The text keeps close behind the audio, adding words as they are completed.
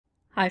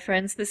Hi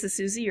friends, this is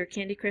Susie, your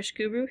Candy Crush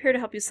guru, here to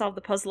help you solve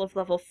the puzzle of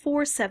level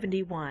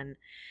 471.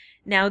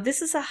 Now this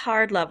is a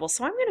hard level,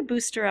 so I'm going to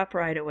boost her up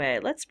right away.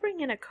 Let's bring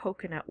in a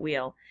coconut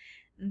wheel.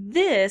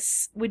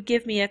 This would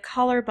give me a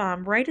color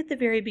bomb right at the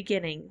very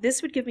beginning.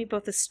 This would give me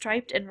both a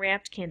striped and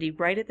wrapped candy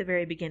right at the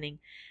very beginning.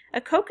 A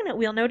coconut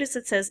wheel, notice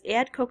it says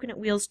add coconut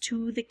wheels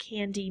to the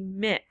candy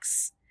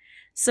mix.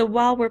 So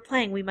while we're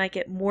playing we might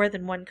get more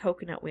than one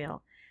coconut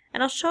wheel.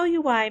 And I'll show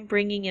you why I'm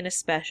bringing in a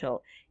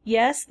special.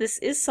 Yes, this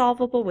is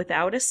solvable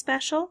without a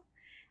special.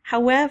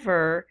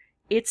 However,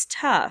 it's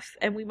tough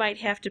and we might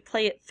have to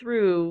play it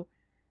through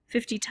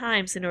 50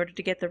 times in order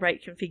to get the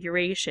right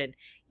configuration.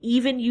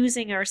 Even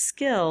using our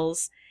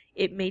skills,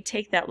 it may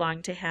take that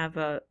long to have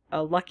a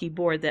lucky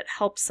board that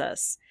helps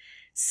us.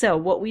 So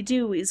what we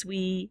do is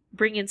we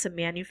bring in some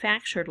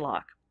manufactured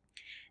luck.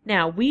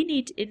 Now we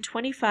need in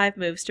 25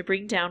 moves to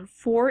bring down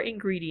 4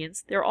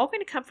 ingredients. They're all going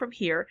to come from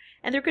here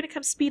and they're going to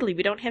come speedily.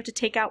 We don't have to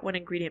take out one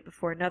ingredient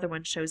before another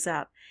one shows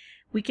up.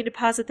 We can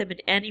deposit them in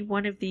any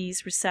one of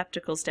these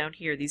receptacles down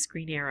here, these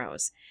green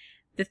arrows.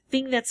 The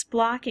thing that's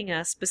blocking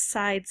us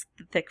besides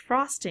the thick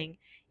frosting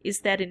is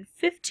that in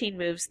 15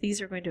 moves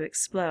these are going to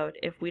explode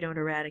if we don't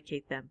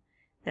eradicate them.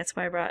 That's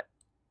why I brought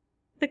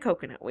the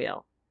coconut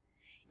wheel.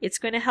 It's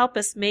going to help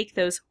us make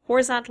those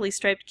horizontally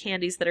striped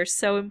candies that are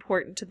so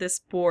important to this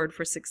board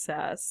for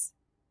success.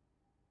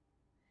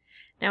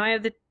 Now I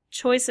have the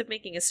choice of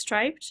making a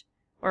striped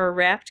or a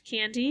wrapped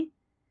candy.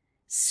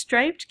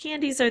 Striped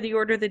candies are the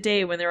order of the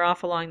day when they're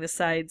off along the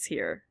sides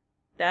here.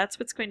 That's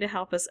what's going to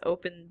help us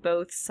open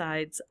both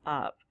sides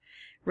up.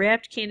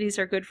 Wrapped candies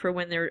are good for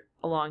when they're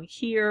along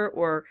here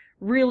or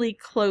really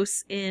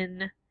close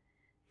in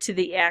to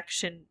the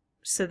action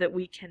so that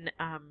we can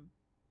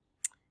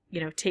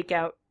take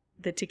out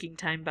the ticking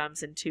time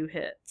bombs in 2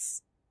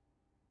 hits.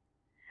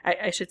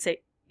 I should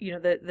say,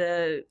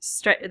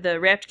 the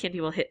wrapped candy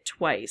will hit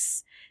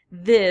twice.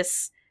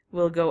 This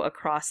will go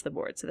across the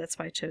board, so that's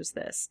why I chose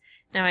this.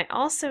 Now I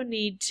also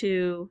need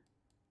to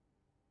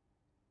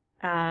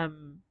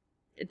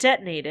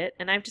detonate it,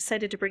 and I've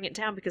decided to bring it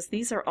down because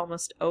these are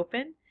almost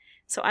open.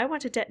 So I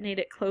want to detonate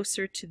it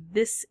closer to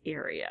this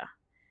area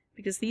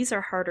because these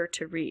are harder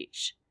to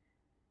reach.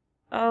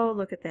 Oh,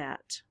 look at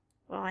that.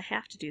 Well, I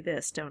have to do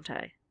this, don't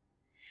I?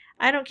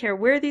 I don't care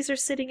where these are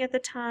sitting at the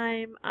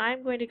time.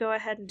 I'm going to go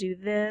ahead and do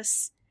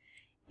this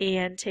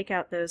and take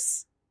out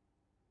those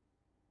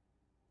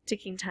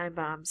ticking time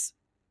bombs.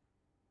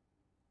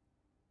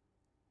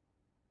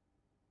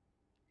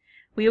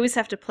 We always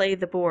have to play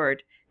the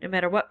board. No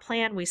matter what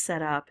plan we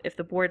set up, if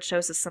the board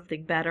shows us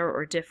something better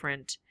or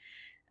different,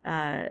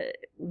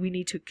 we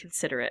need to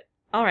consider it.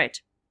 All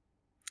right.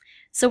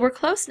 So we're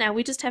close now.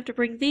 We just have to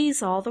bring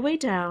these all the way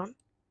down.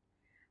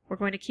 We're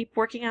going to keep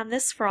working on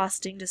this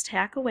frosting, just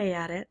hack away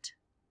at it.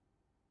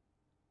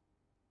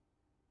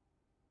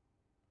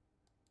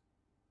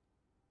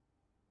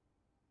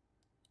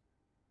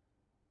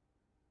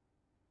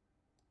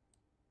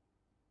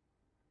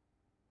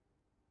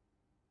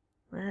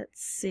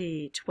 Let's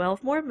see,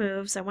 12 more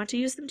moves. I want to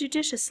use them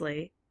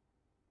judiciously.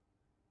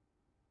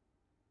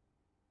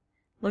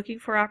 Looking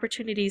for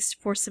opportunities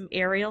for some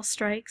aerial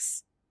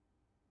strikes.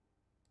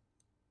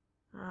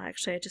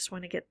 Actually, I just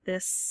want to get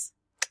this.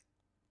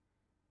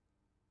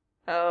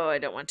 Oh, I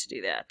don't want to do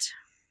that.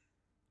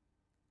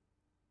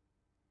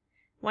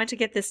 I want to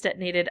get this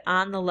detonated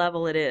on the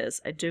level it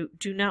is. I do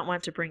not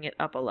want to bring it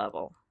up a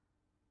level.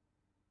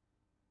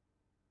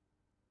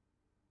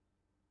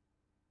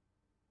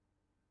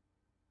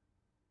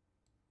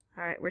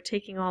 All right, we're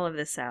taking all of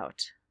this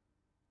out.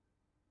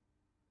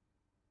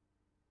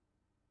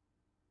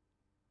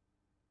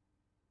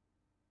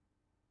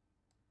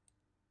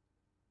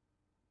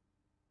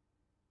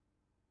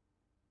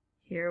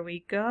 Here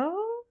we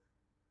go.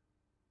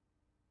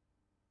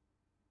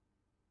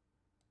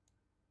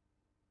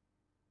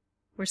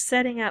 We're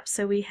setting up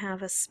so we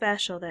have a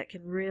special that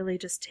can really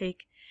just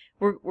take,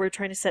 we're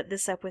trying to set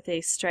this up with a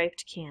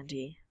striped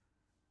candy.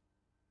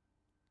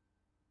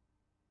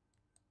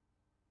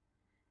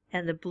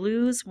 And the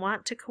blues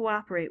want to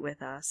cooperate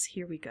with us.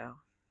 Here we go.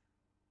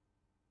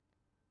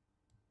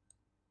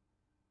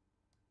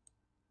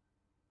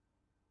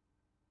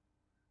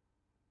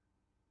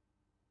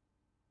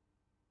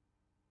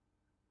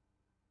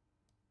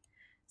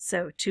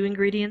 So 2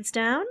 ingredients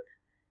down.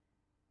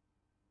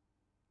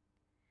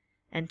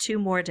 And 2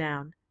 more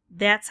down.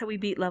 That's how we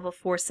beat level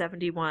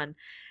 471.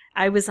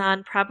 I was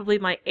on probably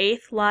my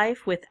 8th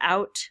life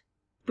without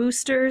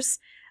boosters.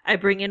 I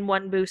bring in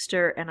 1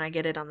 booster and I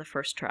get it on the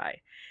first try.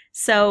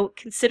 So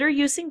consider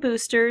using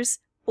boosters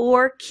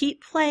or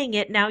keep playing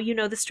it. Now you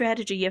know the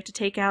strategy. You have to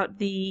take out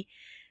the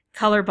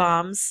color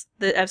bombs,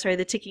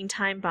 the ticking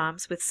time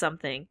bombs with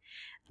something.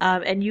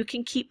 And you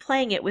can keep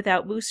playing it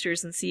without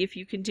boosters and see if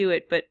you can do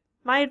it. But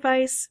my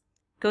advice,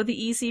 go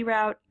the easy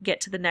route, get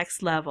to the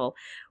next level.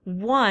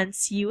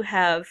 Once you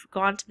have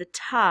gone to the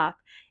top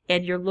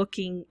and you're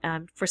looking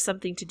for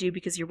something to do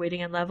because you're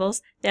waiting on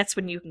levels, that's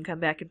when you can come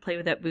back and play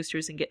without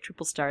boosters and get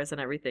triple stars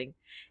and everything.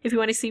 If you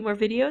want to see more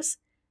videos,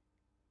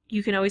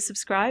 you can always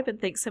subscribe,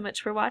 and thanks so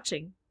much for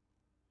watching.